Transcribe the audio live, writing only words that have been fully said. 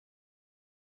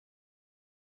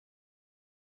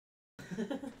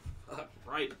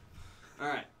Right. All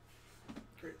right.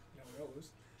 Great. Now we all lose.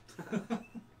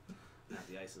 Now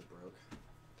the ice is broke.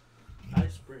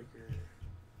 Icebreaker.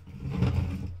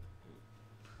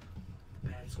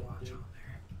 Nice watch on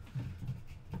there.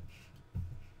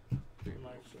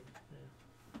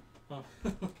 Oh.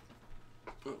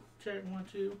 Check 1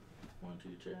 2. 1 2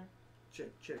 check.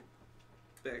 Check.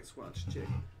 Back swatch check.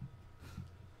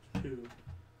 2.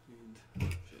 And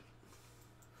shit.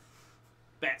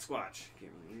 Bat Squatch.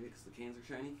 Can't really read it because the cans are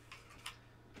shiny.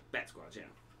 Bat Squatch, yeah.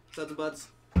 Suds N Buds,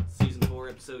 Season 4,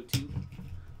 Episode 2.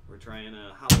 We're trying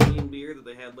a Halloween beer that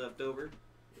they had left over.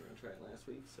 We were going to try it last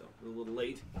week, so we're a little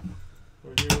late.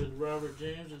 We're here with Robert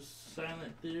James, his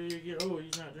Silent Theory again. Oh,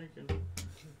 he's not drinking.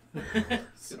 Good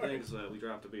thing is we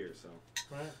dropped a beer, so.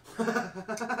 Right.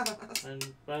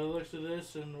 And by the looks of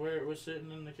this and where it was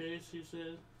sitting in the case, he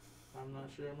said, I'm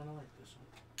not sure I'm going to like this one.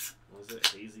 What was it?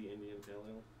 Hazy Indian Pale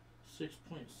Ale?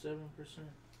 6.7%.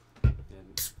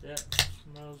 And Yeah,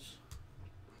 smells.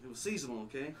 it was seasonal,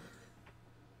 okay?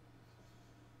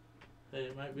 Hey,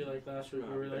 it might be like last week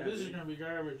where we were like, this is going to be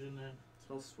garbage, and then. It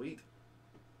smells sweet.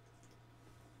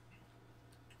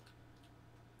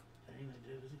 Dang, I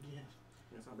did it again.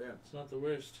 It's not bad. It's not the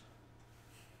worst.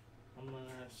 I'm going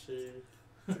to say.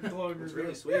 It's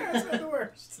really sweet. Yeah, it's not the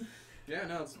worst. Yeah,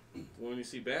 no, it's when you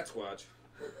see Bat Squatch.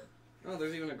 Oh,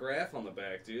 there's even a graph on the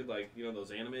back, dude. Like, you know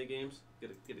those anime games?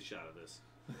 Get a shot of this.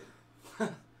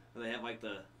 They have like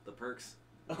the perks.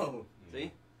 Oh,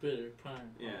 see? Bitter,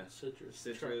 pine, Yeah. citrus,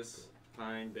 Citrus,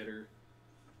 pine, bitter.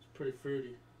 It's pretty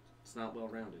fruity. It's not well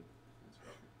rounded.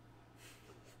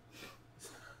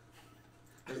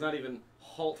 There's not even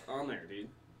halt on there, dude.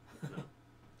 No.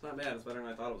 It's not bad. It's better than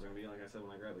I thought it was going to be. Like I said,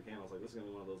 when I grabbed the can, I was like, this is going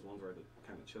to be one of those ones where I had to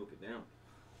kind of choke it down.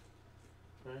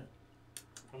 Right.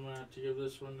 I'm going to have to give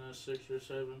this one a 6 or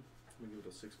 7. I'm going to give it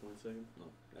a 6.7. No.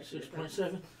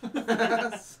 6.7?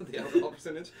 The alcohol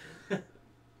percentage.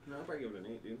 No, I'll probably give it an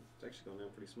 8, dude. It's actually going down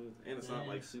pretty smooth. And it's not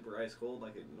like super ice cold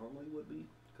like it normally would be.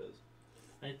 Because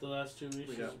I think the last 2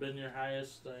 weeks has been your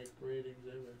highest like ratings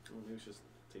ever. Well, maybe it's just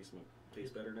taste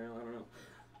better now. I don't know.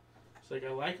 It's like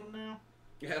I like them now.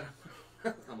 Yeah.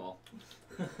 I'm all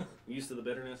used to the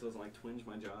bitterness. It doesn't like twinge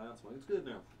my jaw out. So I'm like, it's good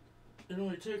now. It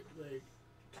only took like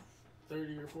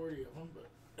 30 or 40 of them, but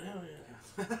hell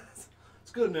yeah.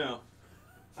 It's good now.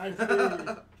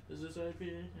 IPA. Is this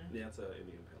IPA? Yeah, it's an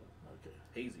Indian Pale Ale. Okay.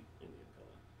 Hazy Indian Pale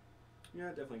Ale. Yeah,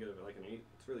 I'd definitely give it like an 8.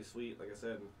 It's really sweet, like I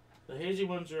said. The hazy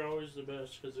ones are always the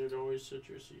best because they're always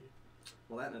citrusy.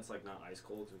 Well, that and it's like not ice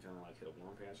cold. So we kind of like hit a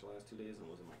warm patch the last 2 days and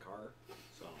was in my car.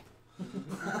 So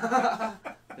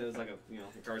it was like your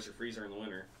car's your freezer in the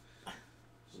winter.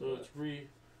 So it's been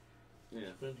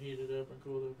heated up and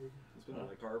cooled up again. It's been in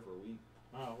my car for a week.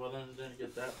 Oh, well then it didn't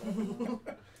get that far.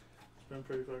 It's been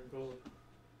pretty fucking cold.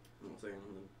 I'm saying,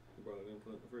 and then we brought it in and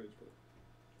put it in the fridge, but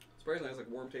surprisingly it has like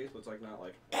warm taste, but it's like not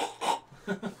like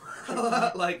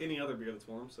like any other beer that's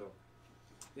warm, so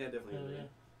yeah, definitely. Yeah.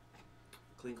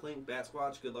 Clean. Bat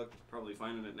Squatch, good luck probably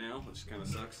finding it now, which kind of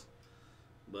sucks.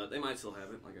 But they might still have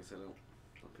it. Like I said, a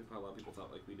lot of people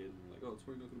thought like we did, and we're like, oh, it's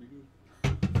probably not going to be good.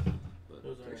 But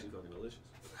it's actually fucking delicious.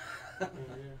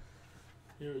 Yeah.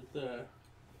 Here with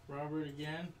Robert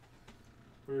again.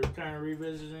 We're kind of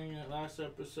revisiting that last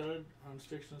episode on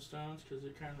Sticks and Stones because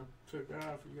it kind of took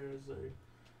off. You guys, like,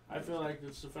 I feel like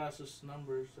it's the fastest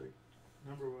numbers, like,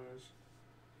 number-wise.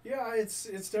 Yeah, it's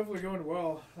definitely going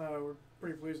well. We're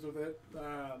pretty pleased with it.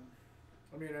 I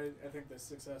mean, I think the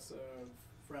success of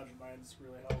Fragile Minds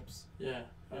really helps. Yeah.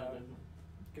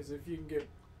 Because if you can get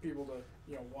people to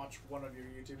watch one of your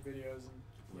YouTube videos and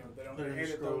they don't hate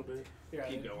it though,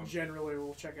 keep going. Generally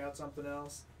will check out something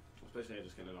else. Especially I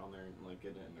just get it on there and like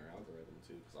getting it in their algorithm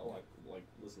too. Because I'll like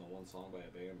listen to one song by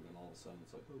a band and then all of a sudden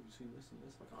it's like, oh, you seen this and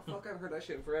this? Like, oh fuck, I haven't heard that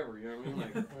shit in forever. You know what I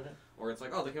mean? Like, or it's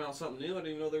like, oh, they came out with something new. I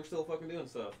didn't even know they were still fucking doing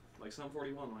stuff. Like Sum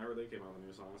 41, whenever they came out with a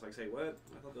new song, it's like, say what?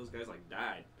 I thought those guys like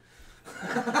died.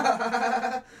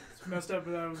 It's messed up,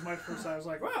 but that was my first time. I was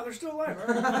like, wow, they're still alive.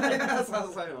 Yeah, that's what I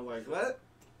was saying. I was like, what?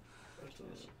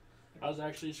 I was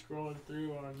actually scrolling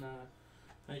through on,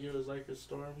 I think it was like a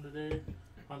storm today,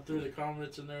 on through the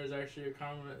comments, and there was actually a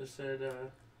comment that said,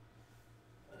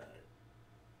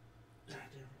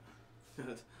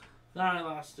 no, I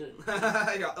lost it.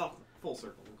 Yeah, oh, full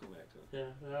circle. We'll come back to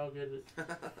it. Yeah, I'll get it.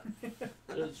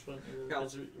 It's funny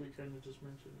because we kind of just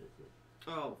mentioned it. But.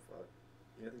 Oh, fuck.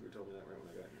 Yeah, I think you told me that right when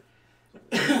I got here.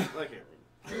 I can't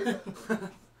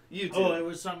remember. You too. Oh, it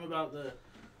was something about the...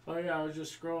 Oh, yeah, I was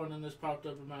just scrolling and this popped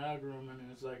up in my algorithm and it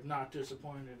was like, not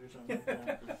disappointed or something like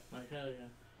that. Like, hell yeah.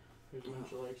 There's a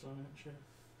bunch of likes on it and shit.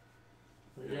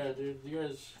 But yeah, dude, you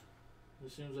guys It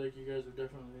seems like you guys are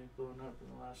definitely blowing up in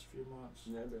the last few months.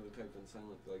 Yeah, I barely typed in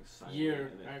silent, like silent,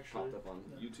 Year, and it actually. popped up on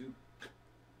YouTube.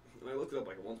 And I looked it up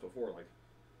like once before, like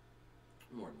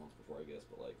more than once before, I guess.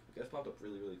 But like, you guys popped up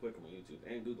really, really quick on my YouTube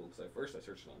and Google. Because at first I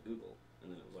searched it on Google,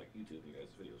 and then it was like YouTube, and you guys'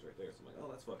 videos right there. So I'm like, oh,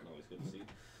 that's fucking always good to see.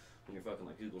 When you're fucking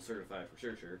like Google certified for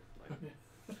sure. Like,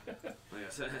 like I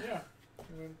said. Yeah.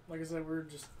 I mean, like I said, we're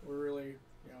really,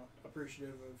 you know,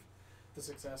 appreciative of the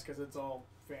success because it's all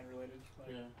fan related. Like,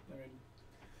 Yeah. I mean,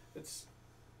 it's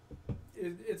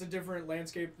a different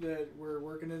landscape that we're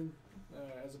working in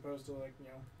as opposed to like, you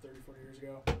know, 30, 40 years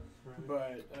ago. Right.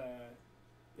 But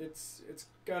it's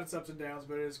got its ups and downs,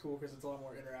 but it is cool because it's a lot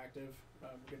more interactive.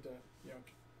 We get to, you know,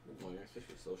 Well, yeah,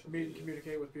 especially social meet and media.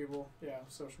 communicate with people. Yeah,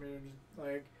 social media,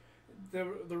 like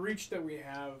the reach that we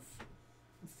have,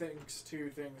 thanks to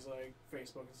things like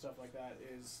Facebook and stuff like that,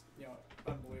 is, you know,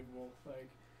 unbelievable. Like,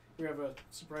 we have a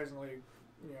surprisingly,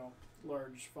 you know,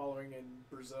 large following in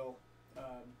Brazil,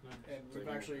 and we've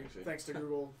actually, thanks to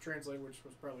Google Translate, which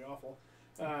was probably awful,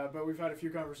 but we've had a few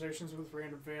conversations with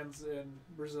random fans in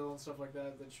Brazil and stuff like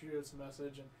that shoot us a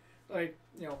message, and like,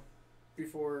 you know,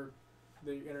 before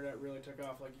the internet really took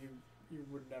off, like you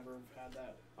would never have had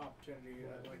that opportunity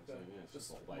at like the it's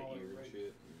just smaller light years and rate.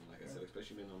 shit. And like I said,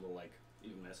 especially being able to like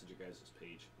even message your guys'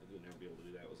 page. Like, you'd never be able to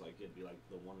do that. It was like it'd be like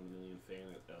the 1 in a million fan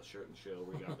at a shirt and show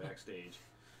where you got backstage.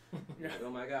 Yeah. Like,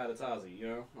 oh my god, it's Ozzy, you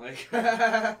know? Like,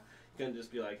 you couldn't just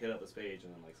be like hit up his page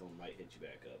and then like someone might hit you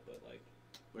back up. But like,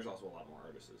 there's also a lot more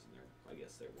artists in there. I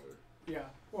guess there were. Yeah,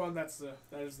 well, and that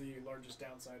is the largest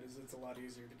downside, is it's a lot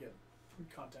easier to get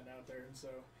content out there, and so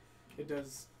it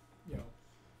does, you know,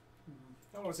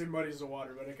 I don't want to say muddies the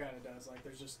water, but it kind of does. Like,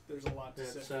 there's a lot to Yeah,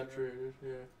 sift it's saturated,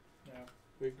 yeah.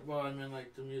 Yeah. Well, I mean,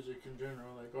 like the music in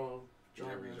general, like all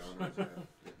Every genres. genre,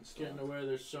 yeah. Getting to where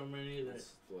there's so many that.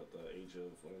 It's what the age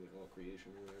of what do they call it,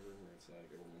 creation or whatever, where it's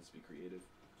like everyone wants to be creative.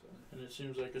 So. And it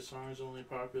seems like a song's only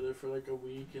popular for like a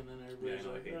week, and then everybody's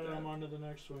Yeah, I like, hate oh, that. I'm on to the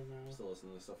next one now. I'm still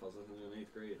listening to stuff I was listening to in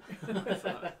 8th grade. I'm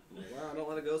like, wow, don't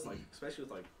let it go. It's like, especially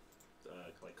with like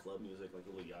club music, like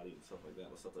Lil Yachty and stuff like that.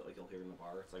 The stuff that like you'll hear in the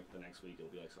bar. It's like the next week it'll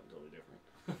be like something totally different.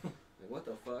 Like, what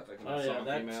the fuck? Like when that song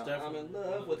came out, I'm in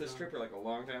love with this stripper like a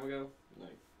long time ago.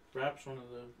 Like, rap's one of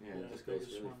the it just goes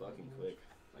biggest really one. fucking quick.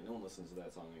 Like, no one listens to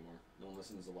that song anymore. No one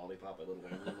listens to Lollipop by Lil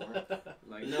Wayne anymore.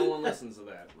 Like, no one listens to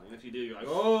that. Like, if you do, you're like,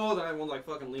 oh, then everyone like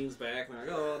fucking leans back and they're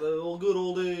like, oh, the old good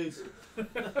old days.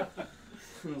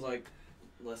 It was like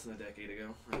less than a decade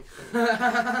ago. Like,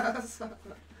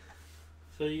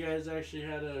 So you guys actually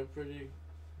had a pretty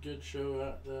good show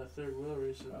at the Third Wheel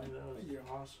recently. That was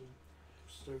awesome.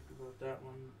 Stoked about that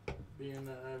one. Being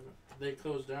that they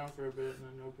closed down for a bit and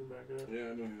then opened back up. yeah, I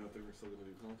don't even know if they were still going to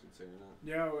do concerts there or not.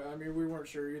 Yeah, I mean, we weren't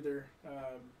sure either,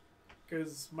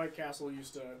 because Mike Castle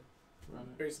used to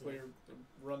basically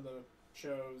run the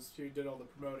shows. He did all the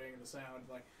promoting and the sound,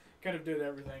 like, kind of did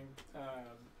everything.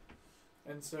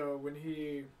 And so when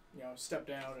he, you know, stepped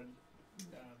down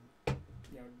and,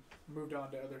 you know, moved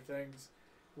on to other things,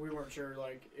 we weren't sure,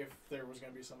 like, if there was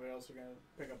going to be somebody else who was going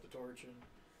to pick up the torch. And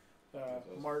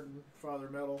Martin, Father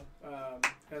Metal,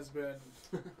 has been,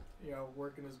 you know,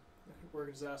 working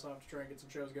his ass off to try and get some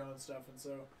shows going and stuff. And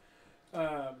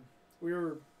so we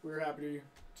were happy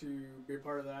to be a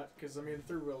part of that, because I mean,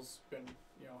 Third Wheel's been,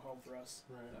 you know, home for us.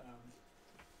 Right.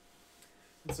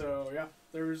 And so yeah,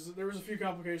 there was a few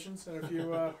complications and a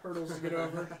few hurdles to get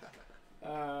over.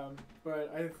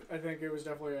 But I think it was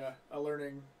definitely a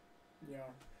learning, you know,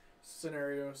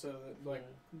 scenario, so that like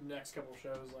next couple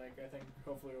shows, like, I think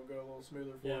hopefully it'll go a little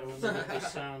smoother for us. When they get the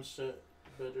sound set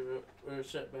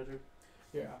better.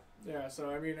 Yeah.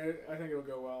 So I mean, I think it'll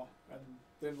go well. And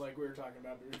then, like we were talking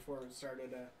about before we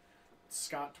started,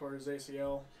 Scott tore his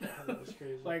ACL. Yeah, that was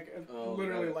crazy. Like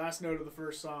literally last note of the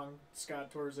first song,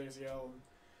 Scott tore his ACL. And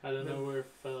I don't know where it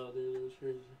fell, dude. It was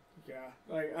crazy. Yeah,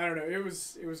 like, I don't know. It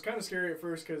was kind of scary at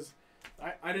first, because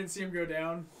I didn't see him go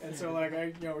down, and so like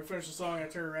we finished the song, and I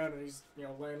turn around and he's, you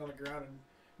know, laying on the ground, and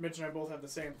Mitch and I both had the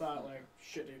same thought, like,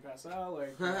 shit, did he pass out?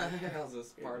 Like, how's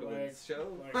this part of the show?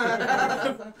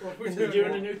 Like, You're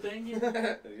doing a new thing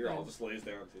here? You're all just lays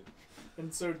down too.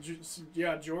 And so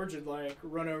George had like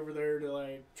run over there to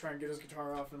like try and get his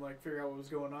guitar off and like figure out what was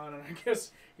going on, and I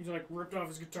guess he like ripped off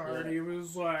his guitar and he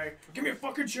was like, "Give me a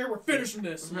fucking chair, we're finishing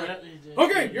this." Yeah, like, he did.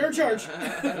 okay, you're in charge.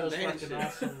 That was fucking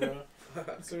awesome, bro.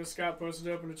 So Scott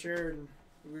posted up in a chair and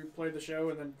we played the show,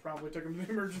 and then promptly took him to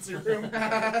the emergency room.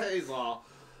 He's all,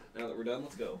 now that we're done,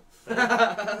 let's go.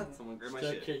 Someone grab my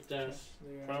shit. Kicked ass.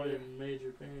 Yeah, Probably in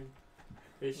major pain.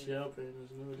 ACL pain is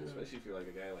no joke. Especially if you're like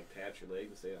a guy like taps your leg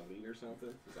to stay on beat or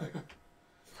something. It's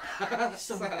like,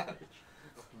 So like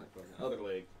other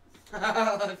leg.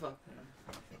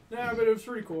 No, but it was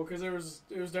pretty cool because it was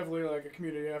definitely like a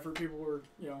community effort. People were,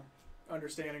 you know,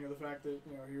 understanding of the fact that,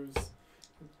 you know, he was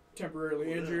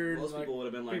temporarily injured. Most like, people would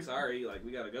have been like, sorry, like,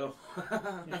 we gotta go.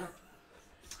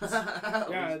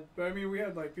 Yeah, but I mean, we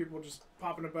had like people just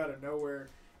popping up out of nowhere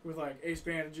with like ace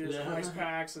bandages and ice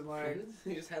packs and like.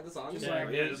 You just had this on. Just like,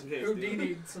 yeah, just in case.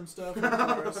 Houdini some stuff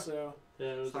for us, so.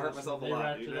 Yeah, it was I hurt myself a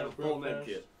lot, dude. I had a full med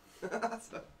kit.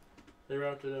 They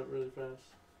wrapped it up really fast.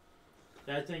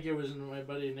 Yeah, I think it was my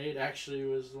buddy Nate actually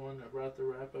was the one that brought the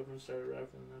wrap up and started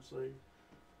wrapping. That's like,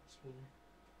 it's funny.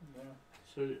 Yeah.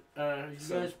 So, you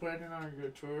guys planning on a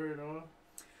good tour at all?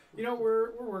 You know,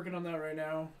 we're working on that right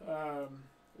now.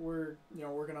 We're, you know,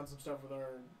 working on some stuff with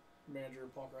our manager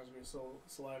Paul Crosby,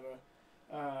 Saliva.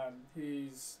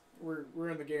 We're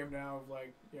in the game now of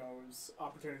like, you know, as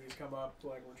opportunities come up,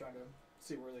 like we're trying to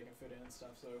see where they can fit in and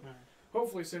stuff. So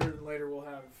hopefully sooner than later we'll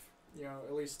have, you know,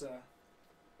 at least a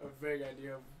vague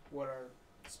idea of what our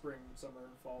spring,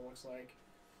 summer, fall looks like.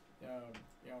 You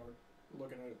know, we're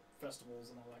looking at festivals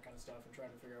and all that kind of stuff and trying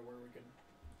to figure out where we can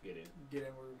get in,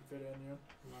 where we can fit in. Yeah.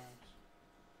 Nice.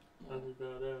 That'd be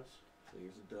badass. So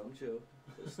here's a dumb joke.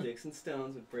 Those sticks and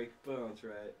stones would break bones,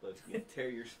 right? But you can tear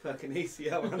your fucking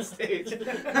ACL on stage.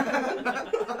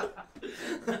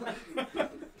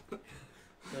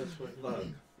 That's what. Fuck.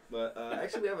 But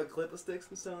actually, we have a clip of Sticks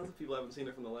and Stones. If people haven't seen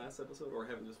it from the last episode or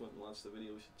haven't just went and watched the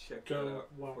video, we should check that out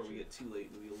before we get too late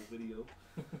in the old video.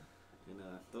 And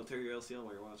don't tear your LCL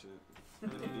while you're watching it.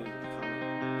 And if you do,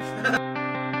 comment.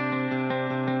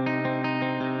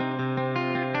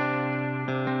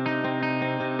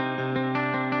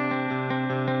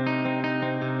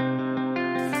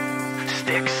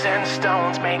 Sticks and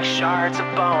stones make shards of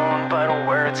bone, but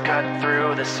words cut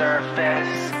through the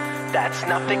surface. That's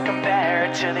nothing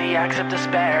compared to the acts of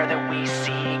despair that we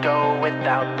see go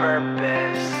without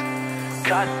purpose.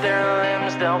 Cut their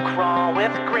limbs, they'll crawl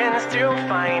with grins to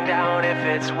find out if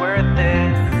it's worth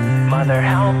it. Mother,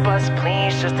 help us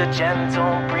please, just a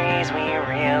gentle breeze, we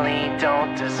really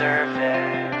don't deserve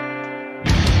it.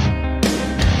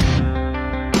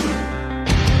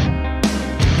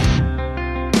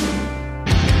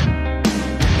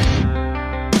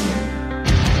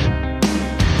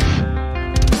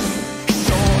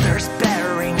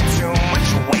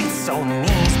 So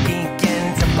knees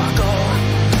begin to buckle.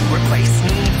 Replace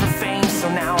need for fame, so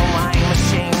now I'm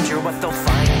ashamed. You're what they'll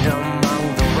find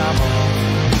among the rubble.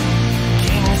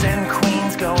 Kings and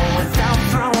queens go without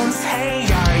thrones. Hey,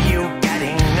 are you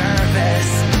getting nervous?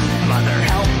 Mother,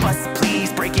 help us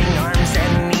please, breaking arms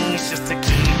and knees just to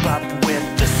keep up with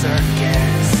the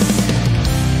circus.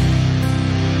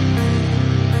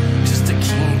 Just to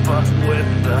keep up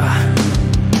with the...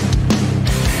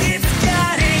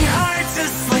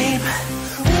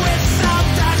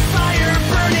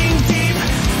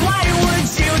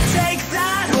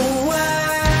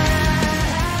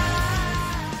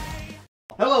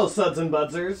 Hello, Suds and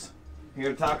Budsers. Here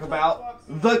to talk about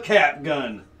the Cap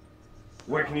Gun.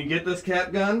 Where can you get this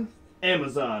Cap Gun?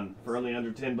 Amazon for only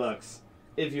under $10.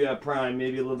 If you have Prime,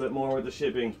 maybe a little bit more with the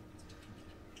shipping.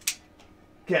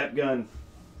 Cap Gun.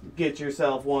 Get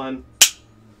yourself one.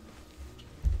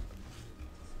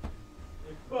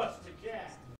 Bust a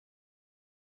cat.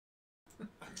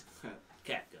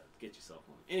 Cap Gun. Get yourself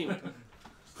one. Anyway.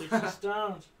 Sticks and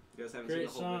Stones. You guys haven't Great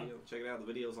seen the whole song. video? Check it out. The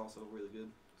video is also really good.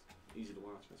 Easy to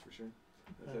watch, that's for sure.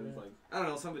 Oh, yeah. Like, I don't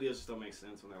know, some videos just don't make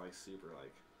sense when they're like super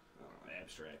like, I don't know,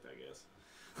 abstract, I guess.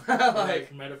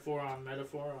 like metaphor on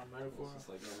metaphor on metaphor. It's just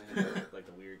like, they have like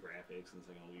the weird graphics and it's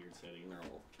like a weird setting and they're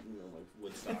all, you know, like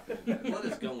Woodstock. And what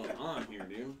is going on here,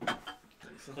 dude?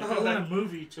 So, Like, I want a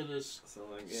movie to this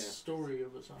story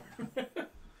of a song.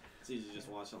 It's easy to just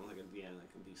watch something like a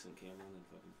decent camera and then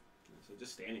fucking, so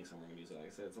just standing somewhere in music. Like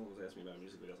I said, someone was asking me about a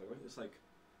music video. I was like, what? It's like,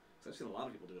 I've seen a lot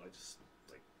of people do it, like just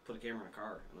like put a camera in a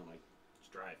car and then like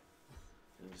just drive.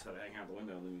 And you just have it hang out the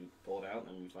window and then you pull it out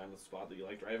and then you find the spot that you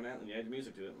like driving at and you add your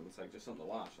music to it and it's like just something to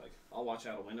watch. Like I'll watch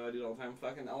out a window, I do it all the time,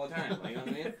 all the time. Like, you know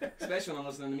what I mean? Especially when I'm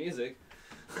listening to music.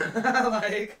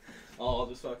 Like, I'll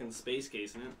just fucking space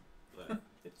casing it. But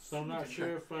So I'm not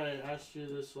sure if I asked you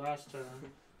this last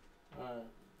time.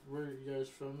 Where did you guys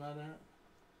film that at?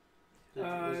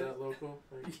 Was that local?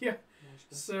 Like, yeah.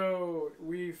 So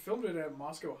we filmed it at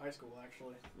Moscow High School,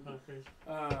 actually. Okay.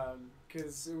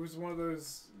 Because it was one of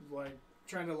those, like,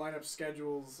 trying to line up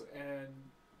schedules, and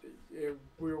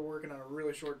we were working on a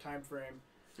really short time frame.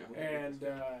 And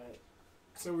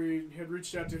so we had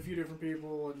reached out to a few different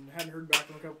people and hadn't heard back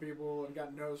from a couple people and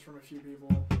got no's from a few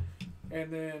people. And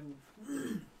then,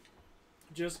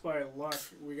 just by luck,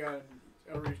 we got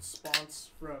a response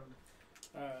from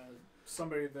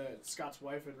somebody that Scott's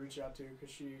wife had reached out to because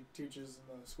she teaches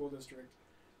in the school district.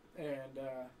 and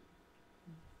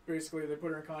basically they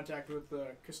put her in contact with the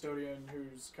custodian,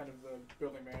 who's kind of the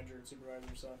building manager and supervisor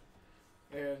and stuff.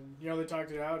 And they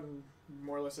talked it out, and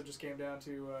more or less it just came down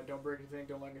to don't break anything,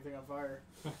 don't light anything on fire.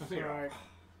 So like,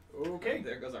 okay,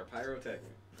 there goes our pyrotechnic.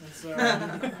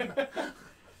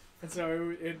 And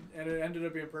so, it ended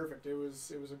up being perfect. It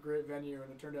was a great venue,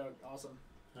 and it turned out awesome.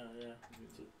 Yeah,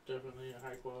 it's definitely a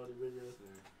high quality video.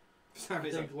 Yeah. I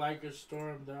think Like a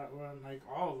Storm, that one, like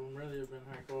all of them really have been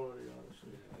high quality,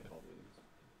 honestly. Yeah,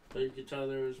 but you could tell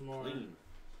there was more,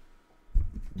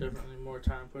 definitely more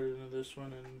time put into this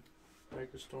one and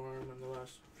Like a Storm and the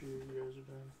last few you guys have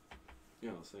done.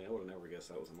 I would have never guessed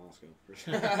that was in Moscow. For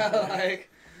sure. Like,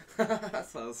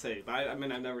 that's what I was saying. I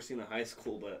mean, I've never seen a high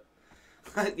school, but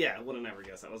yeah, I would have never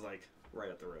guessed. That was like right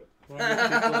up the road. Well,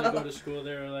 people that go to school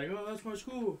there are like, oh, that's my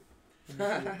school.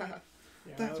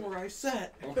 That's where I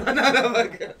sat.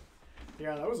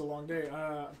 Yeah, that was a long day.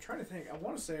 I'm trying to think. I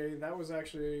want to say that was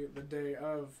actually the day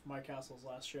of Mike Castle's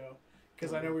last show,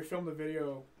 because I know we filmed the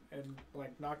video and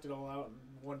like knocked it all out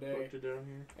in one day. Booked it down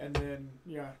here. And then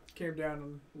came down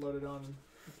and loaded on and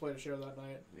played a show that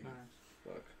night. Yeah. Nice.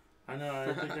 Fuck. I know.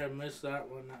 I think I missed that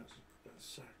one. That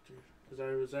sucked, dude. Because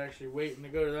I was actually waiting to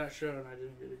go to that show and I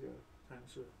didn't get to go. Kind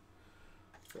of.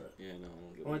 But Yeah, no.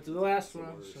 I went to the last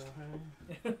one, worst. so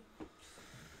hey.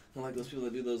 I like those people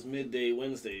that do those midday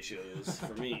Wednesday shows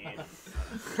for me.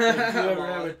 Did you ever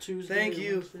have a Tuesday? Thank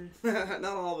you. Wednesday?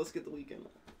 Not all of us get the weekend.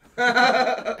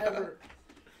 Ever.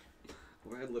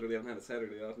 I literally haven't had a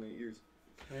Saturday off in 8 years.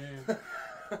 Man.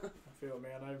 I feel,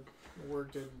 man, I've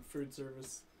worked in food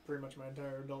service pretty much my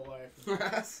entire adult life.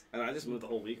 And I just moved the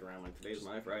whole week around. Like, today's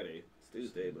my Friday. It's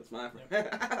Tuesday, but it's my Friday.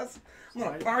 I'm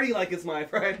gonna party like it's my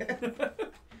Friday.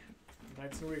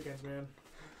 Nights and weekends, man.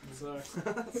 It sucks.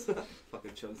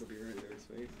 Fucking chunks of beer in there, his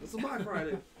face. This is my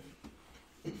Friday.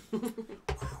 That's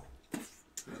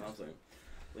what I'm saying.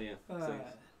 But yeah,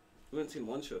 we went and seen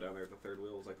one show down there at the Third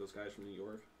Wheel. It was like those guys from New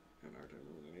York. I have a hard time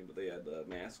remembering their name, but they had the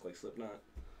mask like Slipknot.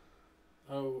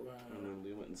 Oh, and then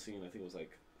we went and seen, I think it was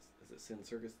like, is it Sin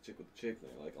Circus? The Chick with the Chick.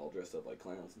 And they're like all dressed up like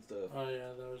clowns and stuff. Oh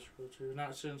yeah, that was cool too.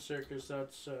 Not Sin Circus,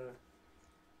 that's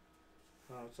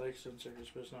it's like Sin Circus,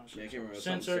 but it's not Sin Yeah, I can't remember.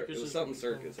 Sin Circus. It was something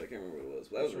circus. I can't remember what it was,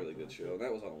 but that was a really good show. And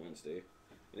that was on a Wednesday,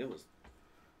 and it was,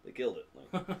 they killed it.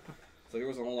 Like, so there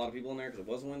wasn't a whole lot of people in there because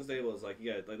it was Wednesday. It was like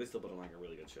they still put on like a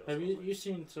really good show. Have so you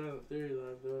seen Silent Theory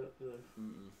live?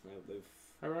 They've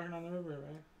High Rockin' on the River,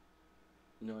 right?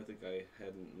 No, I think I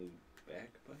hadn't moved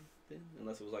back by then,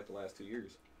 unless it was like the last 2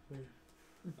 years. Yeah.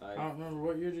 I don't remember.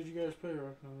 What year did you guys play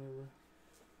Rockin' on the River?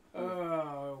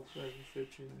 Like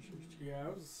 15 or 16. Yeah,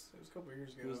 it was a couple of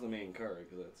years ago. Who was the main card?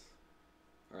 Because that's,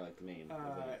 or like the main.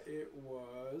 It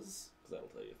was. Because that'll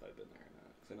tell you if I've been there or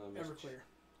not. Because I know I missed Everclear.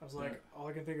 I was like, all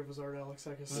I can think of was Art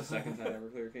Alexakis. The second time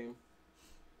Everclear came?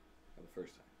 Or the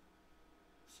first time?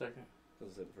 Second.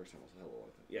 Because I said the first time was a hell of a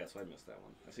lot. Yeah, so I missed that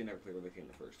one. I seen Everclear when they came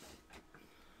the first time.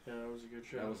 Yeah, that was a good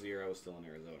show. That was the year I was still in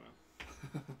Arizona.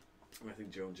 And I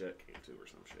think Joan Jett came too or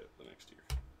some shit the next year.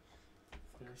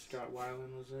 Yeah, Scott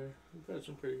Weiland was there. We've had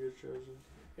some pretty good shows.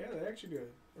 Yeah, they actually do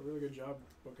a really good job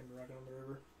booking Rockin' on the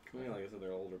River. I mean, like I said,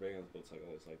 they're older bands, but it's like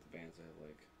always like the bands that have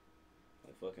like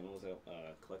fucking, what was that?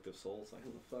 Collective Souls? Like,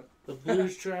 who the fuck? The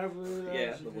Blues Traveler.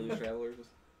 Yeah, the Blues Travelers.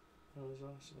 That was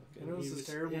awesome. I know this is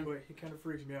terrible, but he kind of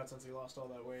freaks me out since he lost all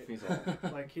that weight. He's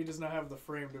all like, he does not have the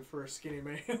frame for a skinny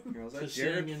man. How's that, To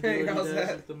Jared? sing and Hey, do what how's he does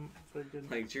that? with the fucking...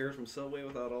 Like Jared from Subway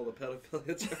without all the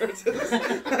pedophilia charges.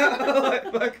 Like,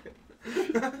 fuck.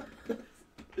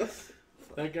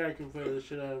 That guy can play the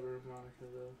shit out of a harmonica,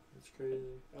 though. It's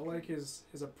crazy. I like his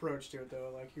approach to it,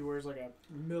 though. Like, he wears, like, a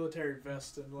military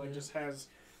vest and, like, just has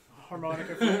a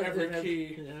harmonica for every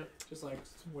key. Yeah. Just, like,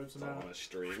 whips It's them all out. on a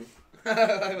string.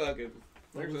 Fucking,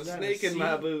 What there's was a that, snake a in C?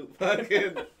 my boot.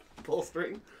 Fucking pull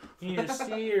string. You need a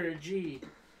C or a G.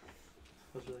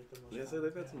 Those are like the most Yeah, so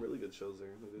they've had some really good shows there.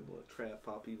 They did Trap,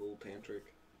 Pop Evil, Tantric.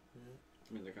 Yeah.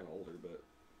 I mean, they're kind of older, but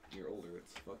you're older.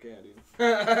 It's fuck yeah, dude.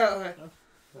 Right.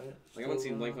 Like I went to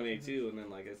see Blink-182, and then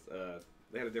like it's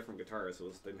they had a different guitarist.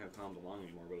 So they didn't have Tom DeLonge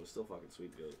anymore, but it was still fucking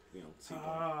sweet to go, see them.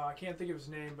 I can't think of his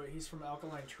name, but he's from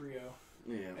Alkaline Trio.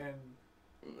 Yeah. And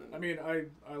I mean,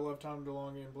 I love Tom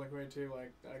DeLonge and Blink-182.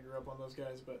 Like, I grew up on those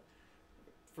guys, but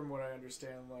from what I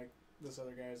understand, like, this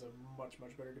other guy is a much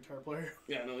better guitar player.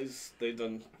 Yeah, no, they've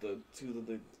done the two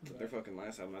that their fucking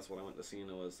last album. That's what I went to see, and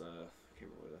it was I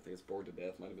can't remember what, I think it's Bored to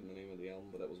Death might have been the name of the album,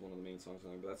 but that was one of the main songs on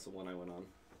there. But that's the one I went on,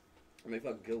 and they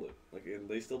fucking killed it. Like, and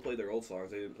they still played their old songs.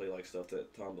 They didn't play like stuff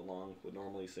that Tom DeLonge would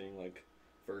normally sing, like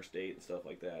First Date and stuff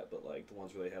like that. But like the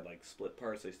ones where they had like split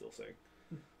parts, they still sing.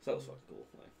 So that was fucking cool.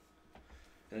 Like,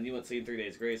 And then you went seeing 3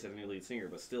 Days Grace had a new lead singer,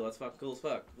 but still, that's fucking cool as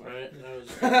fuck. Right? That was.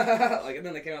 Like, and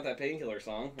then they came out that Painkiller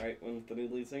song, right? When the new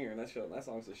lead singer, and that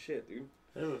song's the shit, dude.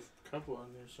 There were a couple of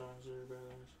new songs that are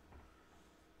badass.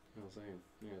 I was saying,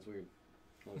 yeah, it's weird.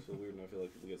 I always feel weird, and I feel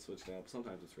like people get switched out. But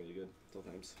sometimes it's really good.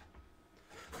 Sometimes.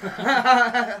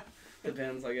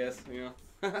 Depends, I guess. You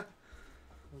know.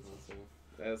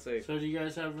 I'd say. So do you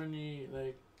guys have any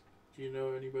do you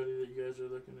know anybody that you guys are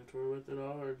looking to tour with at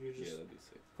all, or do you just that'd be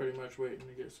sick. pretty much waiting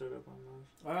to get set up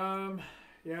on those?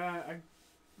 Yeah,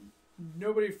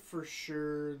 nobody for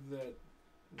sure that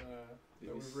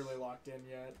we've really locked in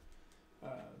yet.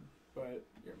 But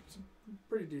yeah, some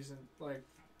pretty decent, like,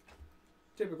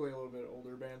 typically a little bit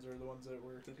older bands are the ones that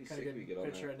we're kind of getting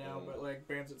pitched right now. But like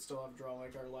bands that still have draw,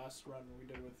 like our last run we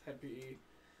did with Head PE.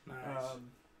 Nice.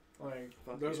 Like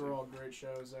those were all great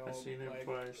shows. I've seen him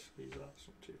twice. He's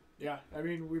awesome too. Yeah, I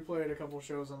mean we played a couple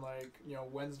shows on like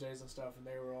Wednesdays and stuff, and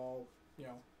they were all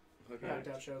packed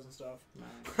out shows and stuff.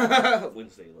 Nice.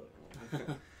 Wednesday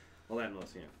look. Well, that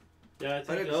must Yeah, if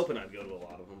I didn't open, I'd go to a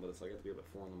lot of them, but it's like I have to be up at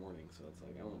 4 in the morning, so it's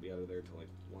like I won't be out of there till like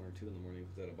 1 or 2 in the morning if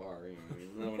it's at a bar. You know what I mean?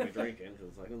 And then I wouldn't be drinking, because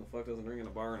it's like, who the fuck doesn't drink in a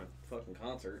bar in a fucking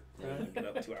concert? Right. Get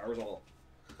up 2 hours all.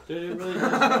 Dude,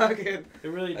 it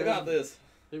really does. I got this.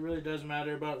 It really does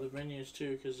matter about the venues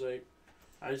too, because like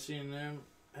I seen them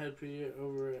Head PE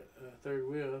over at Third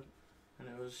Wheel, and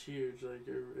it was huge. Like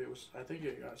it was, I think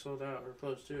it got sold out or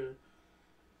close to it.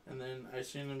 And then I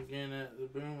seen them again at the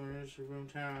Boomers or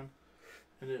Boomtown,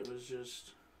 and it was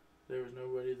just there was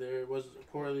nobody there. It was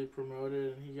poorly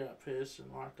promoted, and he got pissed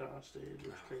and walked off stage. It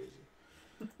was crazy.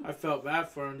 I felt bad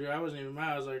for him, dude. I wasn't even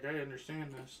mad. I was like, I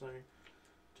understand this, like.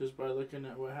 Just by looking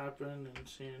at what happened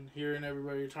and hearing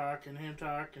everybody talk and him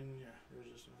talk, and yeah, it was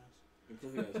just a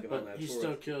mess. But he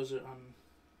still kills it on.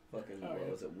 Fucking,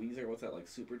 what was it, Weezer? What's that, like,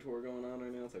 super tour going on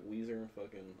right now? It's like Weezer and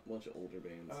fucking a bunch of older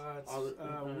bands. It's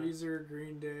Weezer,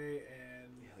 Green Day, and...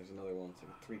 Yeah, there's another one. It's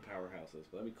like 3 powerhouses.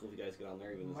 But that'd be cool if you guys get on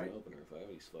there even as an opener. That'd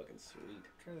be fucking sweet. I'm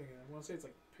trying to think. I want to say it's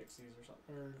like Pixies or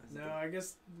something. Or, no, I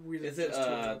guess Weezer is it,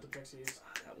 just the Pixies.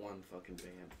 That one fucking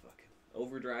band, fucking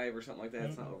Overdrive or something like that.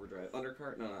 It's not Overdrive.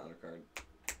 Undercard? No, not Undercard.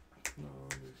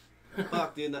 No.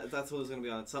 Fuck, dude, that's what it was gonna be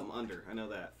on. It's something Under. I know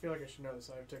that. I feel like I should know this.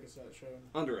 I have tickets to that show.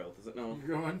 Under Oath, is it? No.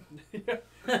 You're going? Yeah.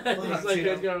 He's like,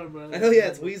 I'm going, but I know, yeah,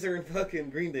 it's Weezer and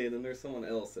fucking Green Day, and then there's someone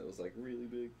else that was like really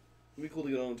big. It'd be cool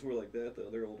to go on tour like that, though.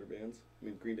 They're older bands. I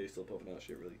mean, Green Day's still pumping out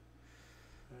shit, really.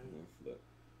 Right. But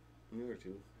the other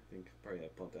two, I think, probably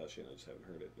have pumped out shit. I just haven't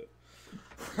heard it,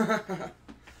 but.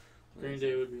 Green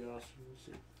Day would be awesome to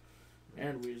see.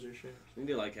 And Weezer shit. We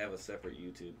need to like have a separate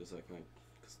YouTube because like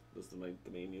cause this is the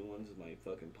main new ones is my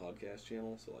fucking podcast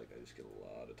channel. So like I just get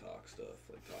a lot of talk stuff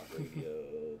like talk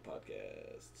radio,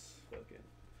 podcasts, fucking.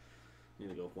 Need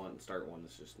to go start one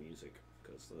that's just music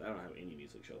because I don't have any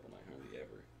music show up on my hardly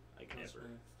ever. Like ever.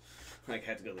 Like I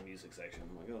had to go to the music section.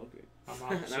 I'm like, oh okay.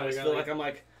 And I always feel like I'm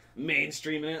like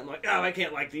mainstreaming it. I'm like, oh, I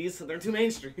can't like these. They're too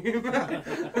mainstream.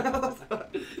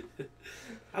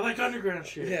 I like underground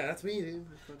shit. Yeah, that's me, dude.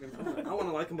 I want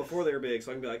to like them before they were big,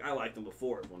 so I can be like, I like them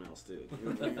before everyone else did. You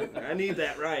know what I mean? I need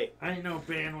that right. I ain't no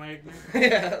bandwagon.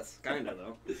 Yeah, that's kind of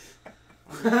though.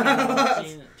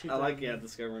 I like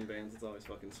discovering bands. It's always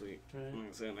fucking sweet. Right. I'm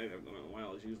like saying I haven't done it in a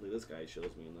while. It's usually this guy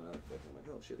shows me, and then I'm like,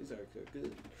 oh shit, these are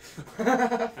good.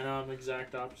 I know I'm the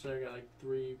exact opposite. I got like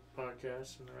 3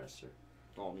 podcasts, and the rest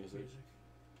are all music.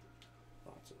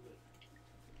 Lots of it.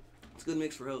 It's a good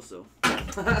mix for hosts, though.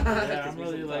 Yeah, I'm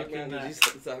really liking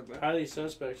that. Highly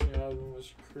Suspect's new album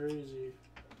was crazy.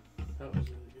 That was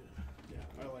really good.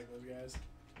 Yeah, I like those guys.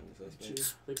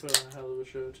 They put on a hell of a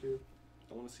show too.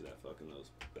 I want to see that those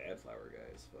Bad Flower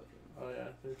guys. Oh yeah,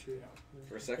 they're true. Yeah.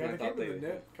 For a second, I thought they came to the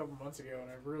Knit a couple months ago,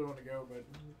 and I really want to go, but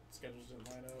schedules didn't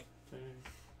line up.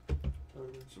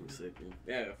 Dang. Sick, dude.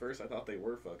 Yeah, at first I thought they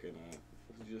were fucking.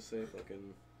 What did you just say?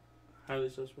 Fucking. Highly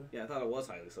Suspect. Yeah, I thought it was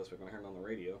Highly Suspect when I heard it on the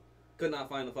radio. Could not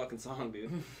find the fucking song,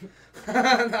 dude.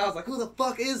 And I was like, who the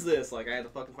fuck is this? Like, I had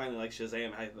to fucking finally, like,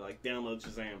 Shazam. I had to, like, download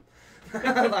Shazam.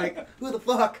 Like, who the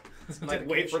fuck? Like,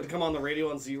 wait for it to come on the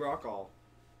radio on Z-Rock all.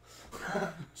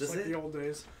 Just like the old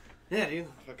days. Yeah, dude.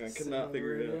 Fucking, I could not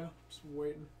figure it out. Just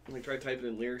waiting. And we tried typing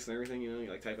in lyrics and everything, you know?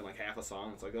 You, like, type in, like, half a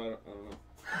song. It's like, oh, I don't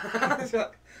know.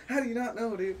 How do you not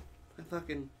know, dude? I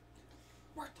fucking...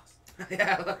 Worthless.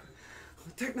 Yeah.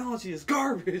 Technology is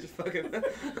garbage. Fucking...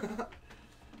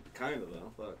 Kind of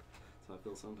though, fuck. That's how I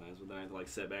feel sometimes. But then I have to like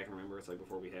sit back and remember it's like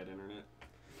before we had internet.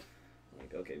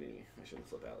 Like, okay, maybe I shouldn't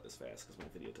flip out this fast because my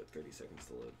video took 30 seconds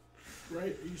to load. Right,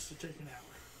 it used to take an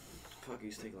hour. Fuck, it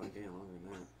used to take like longer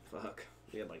than that. Fuck.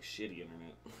 We had like shitty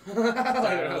internet. Like,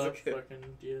 I was a kid.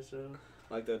 Fucking DSL.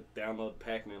 Like the download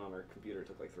Pac-Man on our computer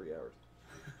took like 3 hours.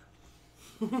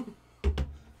 Shitty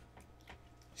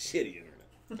internet.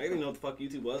 I didn't even know what the fuck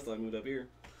YouTube was till I moved up here.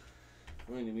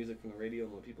 I only knew music from the radio,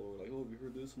 and when people were like, "Oh, have you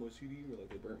heard this on my CD?" Or like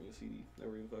they burnt me a CD.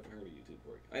 Never even fucking heard of YouTube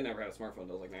before. I never had a smartphone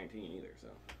until I was like 19 either. So,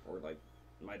 or like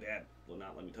my dad will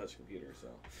not let me touch a computer. So,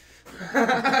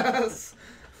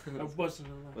 I wasn't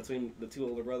around. between the two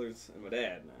older brothers and my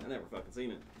dad, I never fucking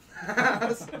seen it.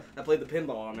 I played the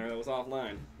pinball on there that was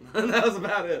offline. That was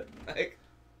about it. Like,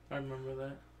 I remember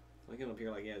that. I came up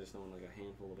here like, yeah, just knowing like a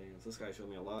handful of bands. This guy showed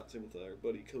me a lot. Same with our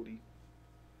buddy Cody.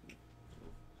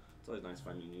 It's always nice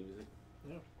finding new music.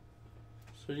 Yeah.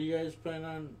 So do you guys plan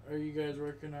on, are you guys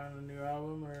working on a new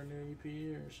album or a new EP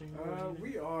or single? or anything?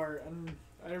 We are, and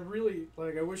I really,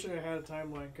 like, I wish I had a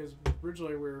timeline, because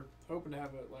originally we were hoping to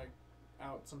have it, like,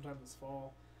 out sometime this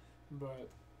fall, but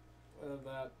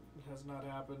that has not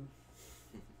happened.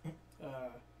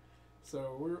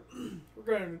 So we're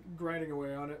grinding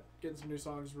away on it, getting some new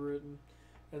songs written,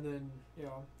 and then, you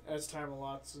know, as time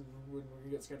allots and when we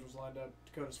get schedules lined up,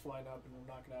 Dakota's flying up and we'll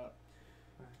knock it out.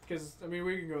 Because, I mean,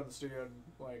 we can go in the studio and,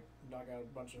 like, knock out a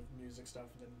bunch of music stuff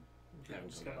and then Yeah,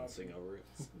 just come come out up and sing over it.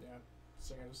 Yeah,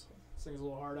 sing his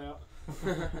little heart out.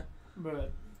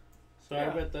 But So yeah. I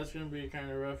bet that's going to be kind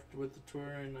of rough with the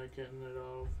tour and like getting it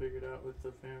all figured out with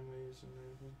the families and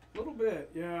everything. a little bit,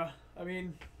 yeah. I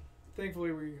mean,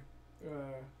 thankfully we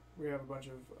have a bunch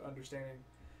of understanding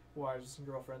wives and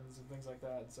girlfriends and things like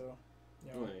that. So,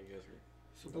 you know, Oh, yeah, you guys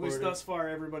are. at least thus far,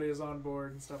 everybody is on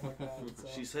board and stuff like that. So.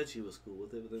 She said she was cool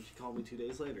with it, but then she called me 2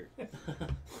 days later.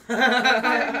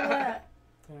 Yeah,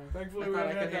 thankfully we I thought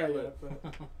I haven't could had that handle yet. But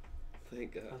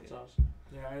Thank God. That's yeah. awesome.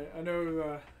 yeah, I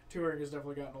know touring has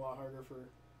definitely gotten a lot harder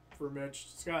for Mitch.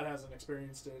 Scott hasn't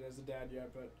experienced it as a dad yet,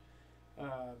 but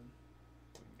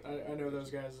I know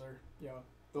those guys are, you know,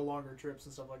 the longer trips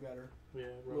and stuff like that are Yeah,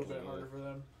 a little bit Yeah. harder for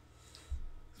them.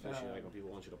 Especially like when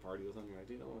people want you to party with them. You're like,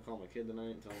 dude, I want to call my kid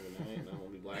tonight and tell him good night, and I don't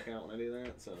want to be blackout when I do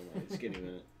that. So I'm like, just give me a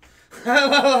minute.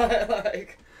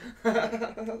 Like,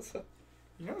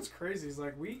 You know what's crazy is,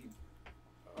 like, we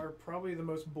are probably the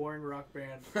most boring rock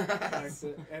band. And I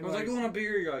was like, you want a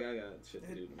beer? You're like, I got shit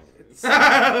to do it's-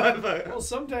 tomorrow. well,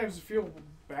 sometimes you feel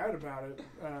bad about it,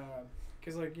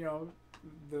 because, like, you know,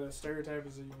 the stereotype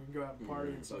is that you can go out and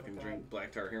party and stuff Fucking like drink that.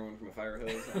 black tar heroin from a fire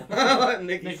hose.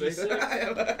 Nikki Nikki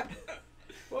said.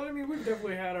 Well, I mean, we've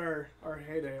definitely had our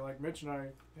heyday. Like, Mitch and I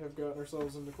have gotten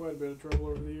ourselves into quite a bit of trouble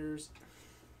over the years.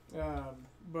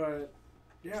 But,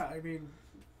 yeah, I mean,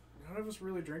 none of us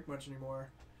really drink much anymore.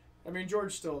 I mean,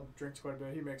 George still drinks quite a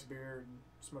bit. He makes beer and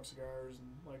smokes cigars and,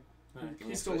 like,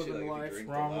 he's still living the life.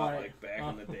 Wrong way. Like back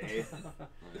in the day.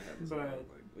 But- Like,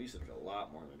 we used to drink a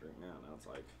lot more than we drink now. Now it's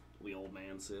like we old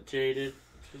man sip. Jaded.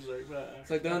 She's like,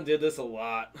 It's like Don did this a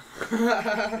lot.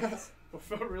 I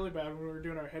felt really bad when we were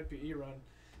doing our Head PE run.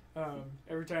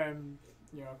 Every time,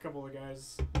 you know, a couple of the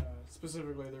guys,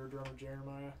 specifically their drummer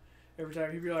Jeremiah, every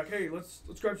time he'd be like, "Hey, let's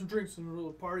grab some drinks and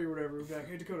we'll party or whatever." We'd be like,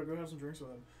 "Hey, Dakota, go have some drinks with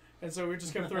him." And so we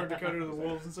just kept throwing Dakota to the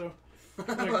wolves. And so,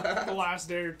 like, the last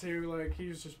day or two, like, he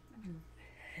was just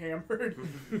hammered.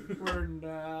 We're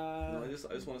No, I just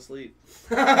want to sleep.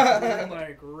 we're in,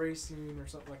 like, Racine or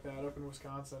something like that up in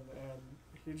Wisconsin, and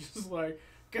he just like,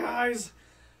 "Guys,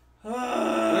 like,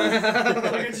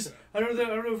 I don't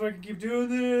know if I can keep doing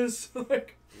this."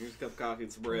 Like, Here's a cup of coffee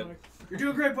and some bread. like, "You're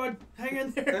doing great, bud. Hang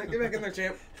in there." Get back in there,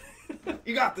 champ.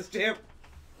 You got this, champ.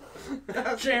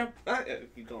 Champ. I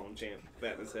keep calling him champ.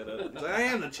 Batting his head up. He's like, I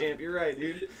am the champ. You're right,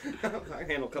 dude. I can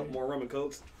handle a couple more rum and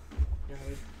cokes. Yeah,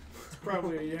 it's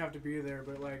probably you have to be there,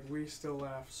 but like we still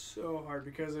laughed so hard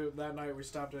because that night we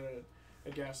stopped at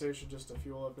a gas station just to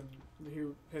fuel up, and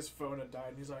his phone had died,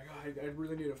 and he's like, "Oh, I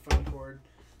really need a phone cord,"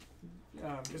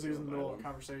 because he was in the middle of a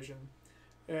conversation,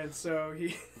 and so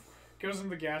he goes into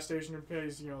the gas station and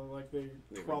pays, you know, like the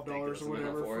 $12 or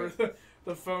whatever for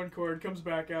the phone cord. Comes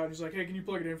back out, and he's like, "Hey, can you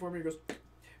plug it in for me?" He goes,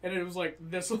 and it was like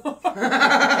this long.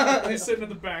 He's sitting in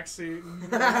the back seat.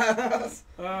 And,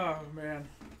 oh man,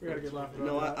 we gotta get laughing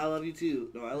about that. I love you too.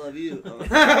 No, I love you. Oh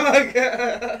my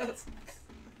God.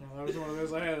 Yeah, that was one of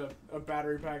those. I had a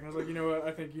battery pack, and I was like, you know what?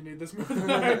 I think you need this more than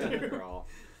I do.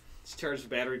 Just charge the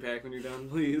battery pack when you're done,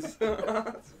 please.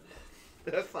 Fuck,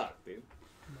 dude.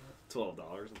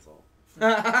 $12, that's all.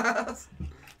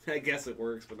 I guess it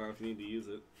works, but not if you need to use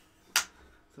it.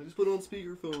 So I just put it on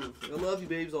speakerphone. I love you,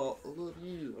 babes. I love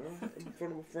you. In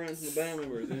front of my friends and the band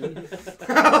members, dude.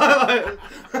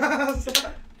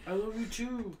 I love you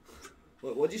too.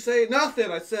 What'd you say?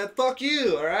 Nothing. I said, fuck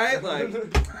you, alright? Like,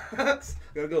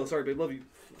 gotta go. Sorry, babe. Love you.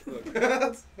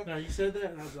 No, you said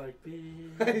that, and I was like,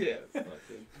 "Beep." Yeah, fuck,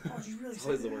 dude. Oh, you really It's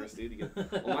always the worst, dude. You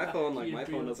get, on my phone, like, You my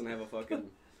feel- phone doesn't have a fucking...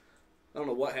 I don't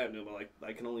know what happened to it, but, like,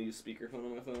 I can only use speakerphone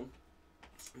on my phone.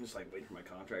 I'm just like waiting for my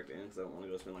contract to end because I don't want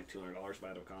to go spend like $200 buy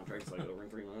a contract. It's like over in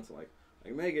 3 months. I'm like, I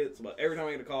can make it. So, but every time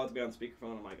I get a call to be on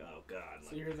speakerphone, I'm like, oh god.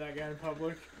 So you heard that guy in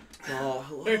public? Oh,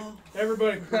 hello. Hey,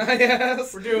 everybody,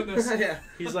 yes. we're doing this. Yeah.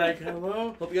 He's like,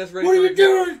 hello? Hope you guys ready. What for are you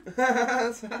doing?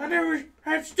 Yes. I never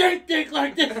had steak dick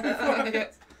like this before.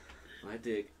 Yes. My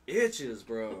dick itches,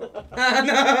 bro.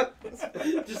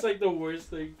 Just like the worst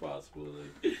thing possible.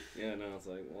 Like. Yeah, no, it's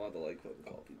like, we'll have to like fucking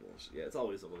call people. Yeah, it's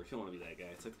always the worst. You don't want to be that guy.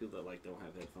 It's like people that like don't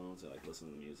have headphones or like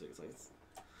listen to music. It's like,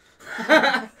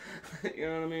 you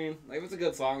know what I mean? Like if it's a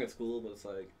good song, it's cool, but it's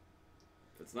like,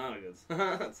 if it's not a good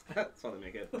song, that's why they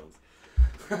make headphones.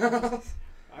 I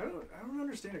don't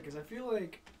understand it because I feel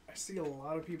like I see a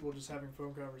lot of people just having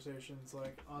phone conversations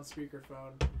like on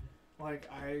speakerphone. Like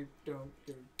I don't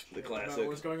give a shit about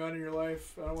what's going on in your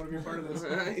life. I don't want to be a part of this.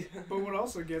 But what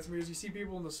also gets me is you see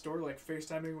people in the store like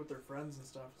FaceTiming with their friends and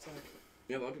stuff. It's like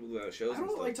yeah, a lot of people do that at shows. I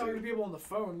don't like talking to people on the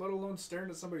phone, let alone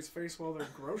staring at somebody's face while they're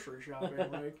grocery shopping.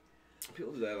 Like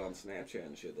people do that on Snapchat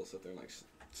and shit. They'll sit there and like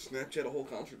Snapchat a whole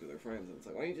concert to their friends, and it's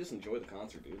like, why don't you just enjoy the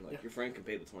concert, dude? Like your friend can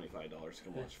pay the $25 to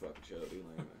come watch the fucking show, dude.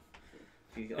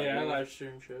 Like, I live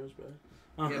stream shows, but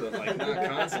yeah, but like not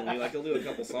constantly. Like you'll do a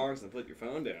couple songs and put your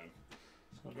phone down.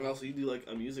 And also, you do like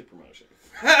a music promotion,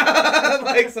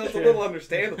 like so it's a little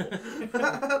understandable.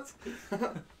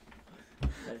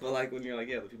 But like when you're like,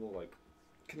 yeah, the people like,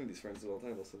 kind of these friends do all the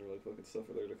time. They'll send her like fucking stuff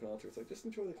for their concert. It's like just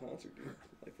enjoy the concert, dude.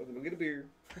 Like fucking go get a beer,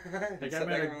 like, sit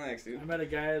back and relax, dude. I met a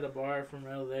guy at a bar from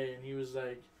LA, and he was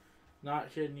like,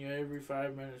 not kidding you, every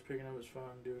 5 minutes picking up his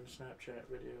phone doing a Snapchat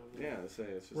video. Yeah, they say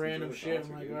it's just random shit.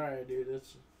 Concert, I'm like, dude. alright, dude,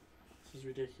 this is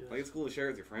ridiculous. Like it's cool to share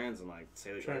with your friends and like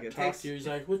say that trying like, to talk to you. He's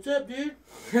like, "What's up, dude?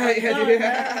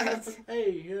 yeah.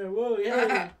 Hey, yeah, whoa,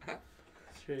 yeah."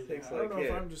 It's crazy. I don't know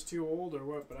if I'm just too old or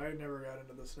what, but I never got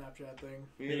into the Snapchat thing.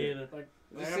 Me either. Like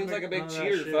it seems like a big none of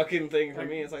cheater that shit. fucking thing for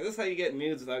me. It's like this is how you get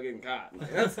nudes without getting caught.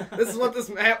 Like, this is what this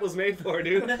app was made for,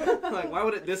 dude. Like why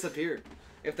would it disappear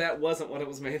if that wasn't what it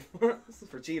was made for? This is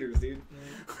for cheaters, dude.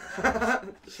 Yeah.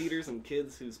 Cheaters and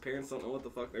kids whose parents don't know what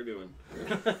the fuck they're doing.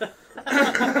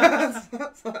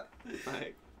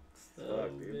 Like, fuck,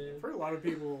 dude. I've heard a lot of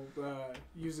people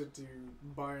use it to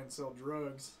buy and sell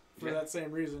drugs for that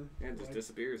same reason. Yeah, it just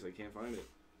disappears. They can't find it.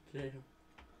 Yeah.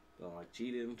 So, like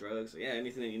cheating, drugs, yeah,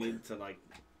 anything that you need to like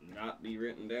not be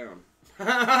written down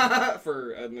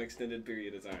for an extended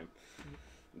period of time.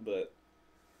 But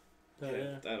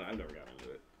I've never got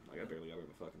into it. Like I barely got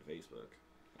into fucking Facebook.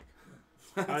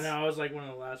 I know. I was like one of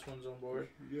the last ones on board.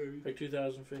 Yeah, like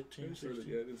 2015. I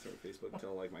didn't start Facebook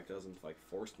until like my cousin like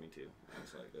forced me to. I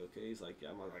was like, okay. He's like, yeah,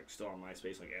 I'm like still on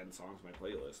MySpace, like adding songs to my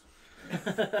playlist.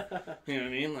 You know what I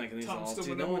mean? Like, and he's Tom's all, still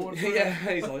dude, the no number one, one yeah,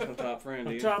 he's always my top friend,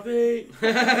 dude. Top 8.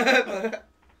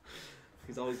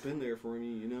 He's always been there for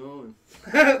me, you know,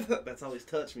 and that's always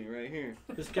touched me right here.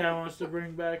 This guy wants to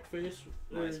bring back MySpace.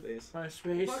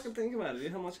 MySpace. Fucking think about it,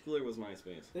 dude. How much cooler was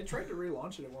MySpace? They tried to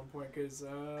relaunch it at one point because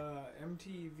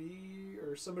MTV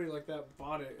or somebody like that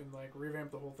bought it and like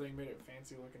revamped the whole thing, made it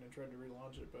fancy looking, and tried to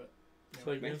relaunch it, but It's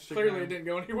like Instagram. clearly it didn't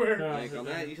go anywhere. No. Like on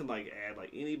that, you can like add like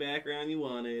any background you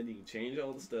wanted. You can change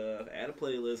all the stuff. Add a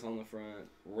playlist on the front.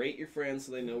 Rate your friends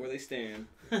so they know where they stand.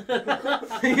 You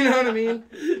know what I mean?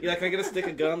 You're like, can I get a stick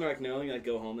of gum? They're like, no. You like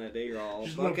go home that day. You're all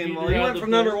Just fucking. no Well, you beating went around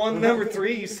from the number bush. 1 to number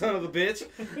 3. You son of a bitch.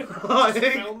 Just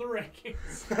fell in the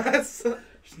rankings. That's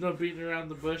There's no beating around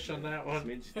the bush on that one.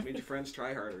 made your friends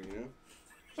try harder. You know.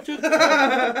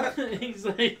 He's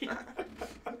like,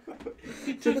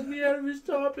 he took me out of his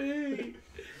top 8. You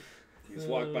just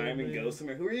walk by him and man. ghost him.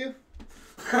 Who are you?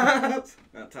 Not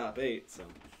top 8, so.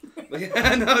 But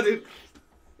yeah, no, dude.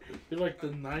 You're like the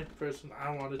 9th person I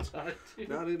want to talk to.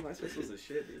 No, dude, MySpace was the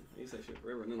shit, dude. I used that shit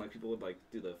forever. And then, like, people would, like,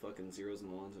 do the fucking 0s and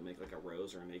 1s and make, like, a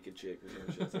rose or a naked chick or some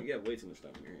shit. It's like, you have way too much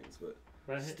time in your hands, but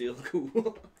Right? still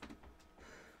cool.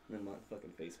 And then my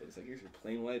fucking Facebook. It's like, here's your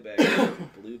plain white background,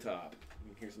 blue top.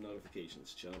 And here's some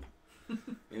notifications, chump.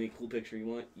 Any cool picture you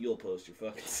want, you'll post your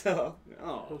fucking self.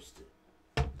 Oh. Post it.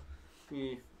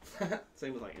 Yeah.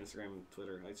 Same with, like, Instagram and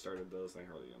Twitter. I started those. I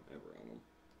hardly am ever on them.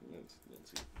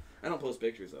 I don't post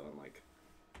pictures, though. I'm like,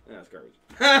 that's garbage.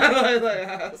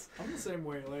 I'm the same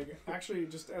way. Like, actually,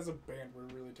 just as a band, we're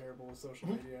really terrible with social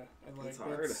media, and like It's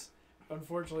hard.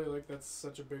 unfortunately, like that's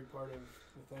such a big part of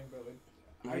the thing. But like,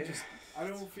 Yeah. I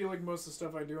don't feel like most of the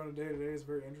stuff I do on a day to day is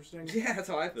very interesting. Yeah, that's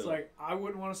how I feel. It's like I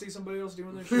wouldn't want to see somebody else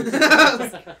doing their shit.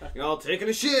 You're all taking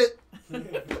a shit.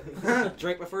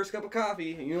 Drank my first cup of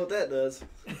coffee, and you know what that does.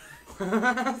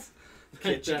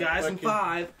 Catch you guys in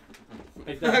 5.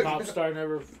 Like that pop star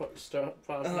never popped. Oh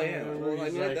yeah, well, I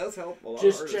mean that does help a lot.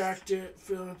 Just of jacked it,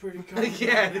 feeling pretty artists.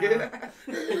 Yeah, confident.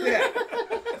 dude. Yeah.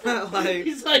 Like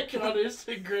he's like on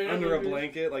Instagram under a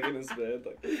blanket, like in his bed.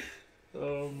 Like,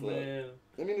 oh man.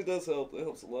 I mean, it does help. It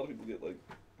helps a lot of people get like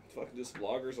fucking just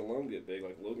vloggers alone get big.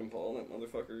 Like Logan Paul, that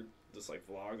motherfucker, just like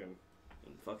vlog and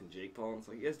fucking Jake Paul. And it's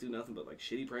like you guys do nothing but like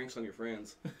shitty pranks on your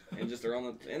friends and just they're on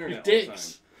the internet all the time.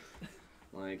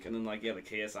 Like, and then like yeah, the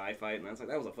KSI fight, and that's like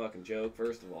that was a fucking joke.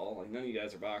 First of all, like none of you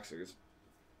guys are boxers.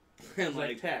 And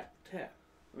like tap.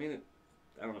 I mean,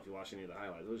 I don't know if you watched any of the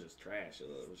highlights. It was just trash. It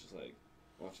was just like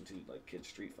watching two like kids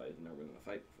street fight and never been in a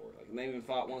fight before. Like, and they even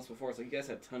fought once before. It's like you guys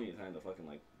had plenty of time to fucking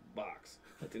like box,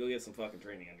 like to go get some fucking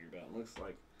training under your belt. It looks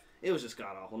like it was just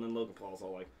god awful. And then Logan Paul's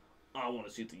all like, I want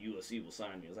to see if the UFC will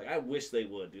sign me. I was like, I wish they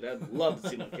would, dude. I'd love to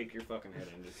see them kick your fucking head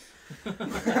in, dude.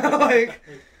 Like,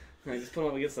 I just put him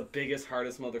up against the biggest,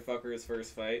 hardest motherfucker his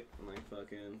first fight. I'm like,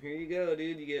 fucking, here you go,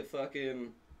 dude. You get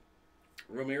fucking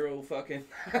Romero fucking...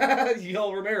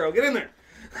 Yo, Romero, get in there!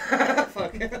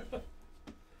 Fucking...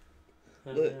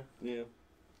 But, yeah.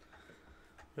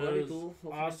 It was cool.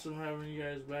 awesome having you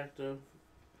guys back, though.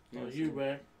 Yeah, You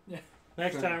back. Yeah.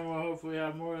 Next time we'll hopefully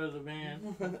have more of the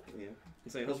band. Yeah. I'm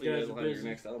saying, hopefully you guys will have your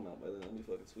next album out by then. That'll be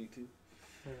fucking sweet, too.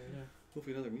 Yeah.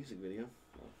 Hopefully another music video.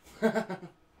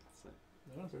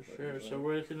 Yeah, for sure. So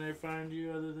where can they find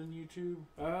you other than YouTube?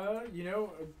 You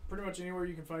know, pretty much anywhere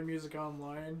you can find music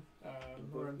online.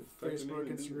 We're on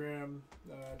Facebook, Instagram,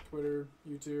 Twitter,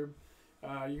 YouTube.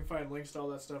 You can find links to all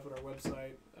that stuff at our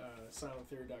website,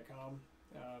 silenttheory.com.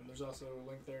 There's also a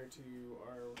link there to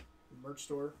our merch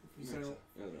store if you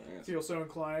feel so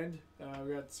inclined.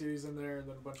 We got CDs in there and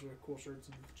then a bunch of cool shirts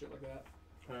and shit like that.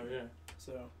 Oh yeah.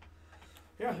 So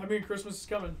yeah, I mean Christmas is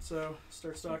coming, so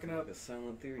start stocking up. Like a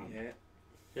Silent Theory hat.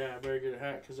 Yeah, I better get a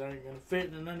hat because I ain't gonna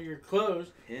fit in none of your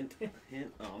clothes. Hint.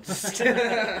 Oh, I'm just kidding.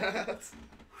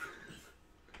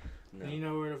 No. You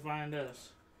know where to find us.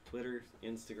 Twitter,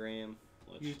 Instagram,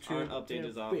 which YouTube, aren't updated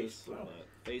as office. Facebook.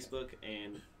 Facebook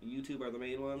and YouTube are the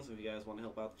main ones. If you guys want to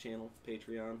help out the channel,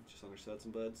 Patreon, just under Suds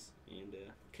and Buds. And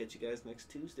catch you guys next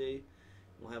Tuesday.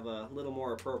 We'll have a little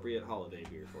more appropriate holiday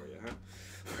beer for you,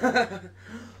 huh?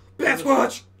 Bats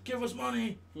Watch! Give us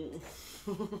money!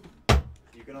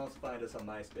 You can also find us on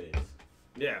MySpace.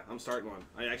 Yeah, I'm starting one.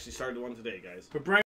 I actually started one today, guys. But bring